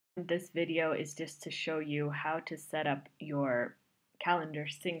This video is just to show you how to set up your calendar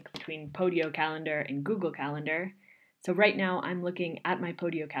sync between Podio Calendar and Google Calendar. So right now I'm looking at my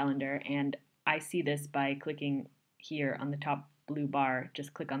Podio Calendar and I see this by clicking here on the top blue bar.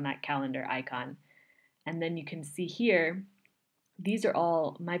 Just click on that calendar icon. And then you can see here, these are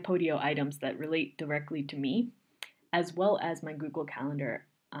all my Podio items that relate directly to me, as well as my Google Calendar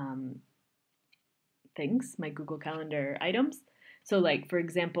things, my Google Calendar items. So like, for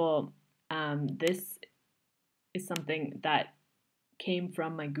example, this is something that came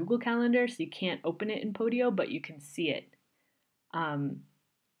from my Google Calendar, so you can't open it in Podio, but you can see it. And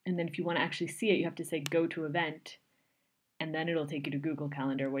then if you want to actually see it, you have to say go to event, and then it'll take you to Google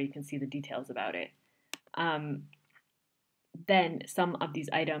Calendar where you can see the details about it. Then some of these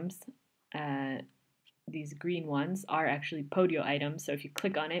items, these green ones, are actually Podio items. So if you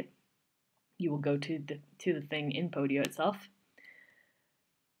click on it, you will go to the thing in Podio itself.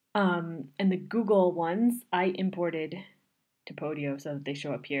 And the Google ones I imported to Podio so that they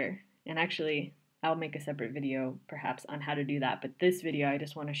show up here. And actually, I'll make a separate video perhaps on how to do that. But this video, I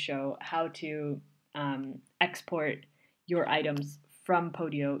just want to show how to export your items from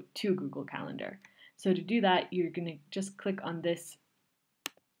Podio to Google Calendar. So to do that, you're going to just click on this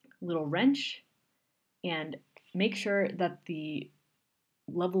little wrench and make sure that the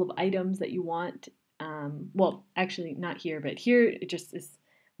level of items that you want, well, actually not here, but here it just is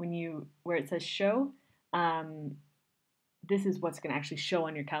where it says show, this is what's going to actually show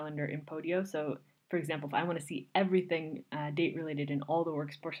on your calendar in Podio. So for example, if I want to see everything date related in all the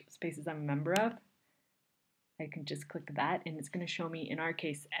workspaces I'm a member of, I can just click that and it's going to show me, in our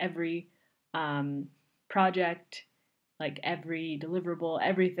case, every project, like every deliverable,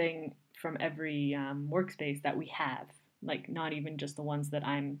 everything from every workspace that we have, like not even just the ones that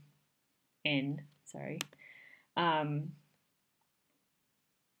I'm in, sorry.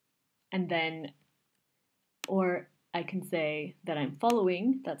 And then, or I can say that I'm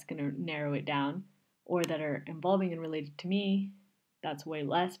following, that's going to narrow it down, or that are involving and related to me, that's way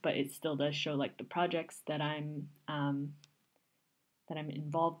less, but it still does show like the projects that I'm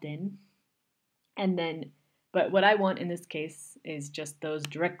involved in. And then, but what I want in this case is just those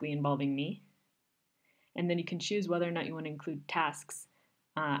directly involving me. And then you can choose whether or not you want to include tasks.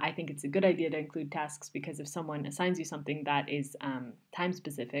 I think it's a good idea to include tasks because if someone assigns you something that is time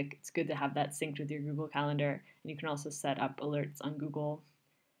specific, it's good to have that synced with your Google Calendar. And you can also set up alerts on Google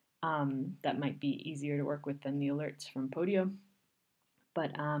that might be easier to work with than the alerts from Podio.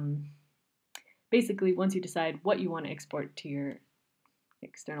 But basically, once you decide what you want to export to your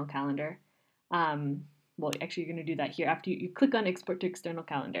external calendar, well, actually, you're going to do that here. After you click on Export to External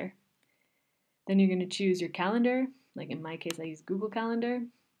Calendar, then you're going to choose your calendar. Like in my case, I use Google Calendar.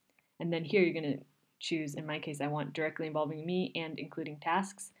 And then here you're going to choose, in my case, I want directly involving me and including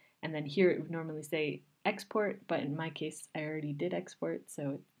tasks. And then here it would normally say export, but in my case, I already did export,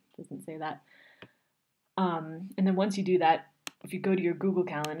 so it doesn't say that. And then once you do that, if you go to your Google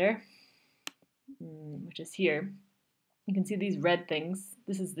Calendar, which is here, you can see these red things.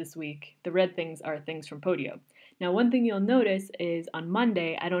 This is this week. The red things are things from Podio. Now, one thing you'll notice is on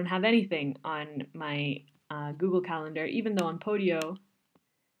Monday, I don't have anything on my Google Calendar, even though on Podio,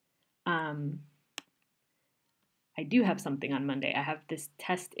 I do have something on Monday. I have this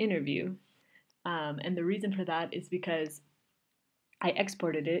test interview. And the reason for that is because I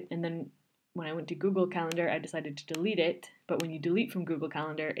exported it, and then when I went to Google Calendar, I decided to delete it. But when you delete from Google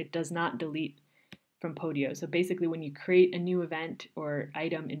Calendar, it does not delete from Podio. So basically, when you create a new event or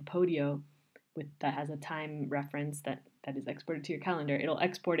item in Podio that has a time reference that is exported to your calendar, it'll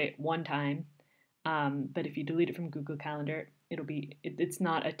export it one time. But if you delete it from Google Calendar, it's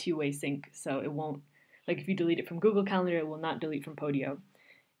not a two-way sync, so it won't, like if you delete it from Google Calendar, it will not delete from Podio.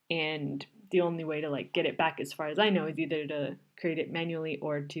 And the only way to like get it back, as far as I know, is either to create it manually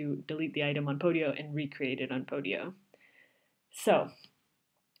or to delete the item on Podio and recreate it on Podio. So,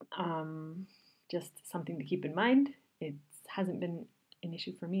 just something to keep in mind. It hasn't been an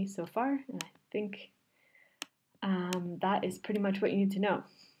issue for me so far, and I think that is pretty much what you need to know.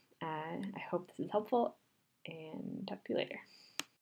 I hope this is helpful, and talk to you later.